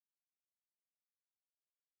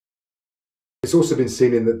It's also been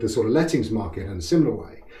seen in the sort of lettings market in a similar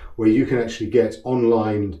way, where you can actually get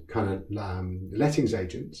online kind of lettings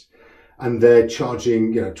agents, and they're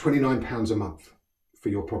charging £29 a month for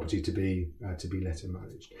your property to be let and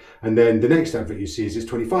managed. And then the next advert you see is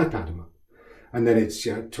 £25 a month, and then it's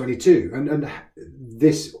 22. And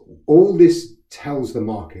all this tells the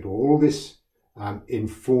market, or all this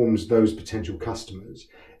informs those potential customers,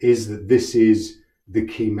 is that this is the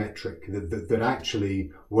key metric, that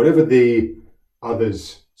actually whatever the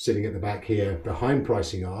others sitting at the back here behind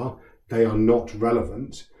pricing are, they are not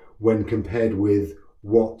relevant when compared with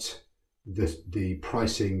what the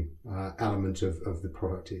pricing element of the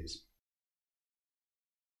product is.